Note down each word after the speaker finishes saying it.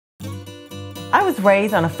I was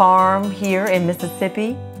raised on a farm here in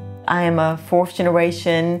Mississippi. I am a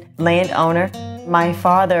fourth-generation landowner. My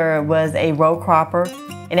father was a row cropper,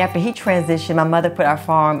 and after he transitioned, my mother put our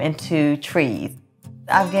farm into trees.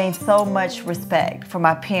 I've gained so much respect for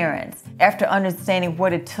my parents after understanding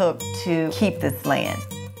what it took to keep this land.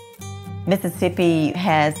 Mississippi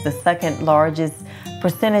has the second largest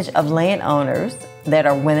percentage of landowners that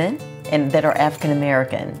are women and that are African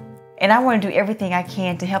American. And I want to do everything I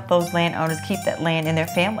can to help those landowners keep that land in their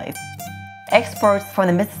families. Experts from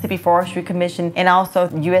the Mississippi Forestry Commission and also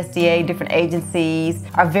USDA, different agencies,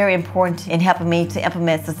 are very important in helping me to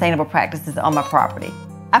implement sustainable practices on my property.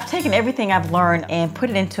 I've taken everything I've learned and put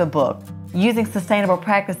it into a book. Using sustainable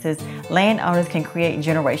practices, landowners can create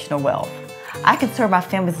generational wealth. I can serve my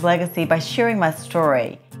family's legacy by sharing my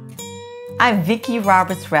story. I'm Vickie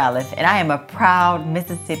Roberts Ratliff, and I am a proud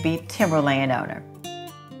Mississippi timberland owner.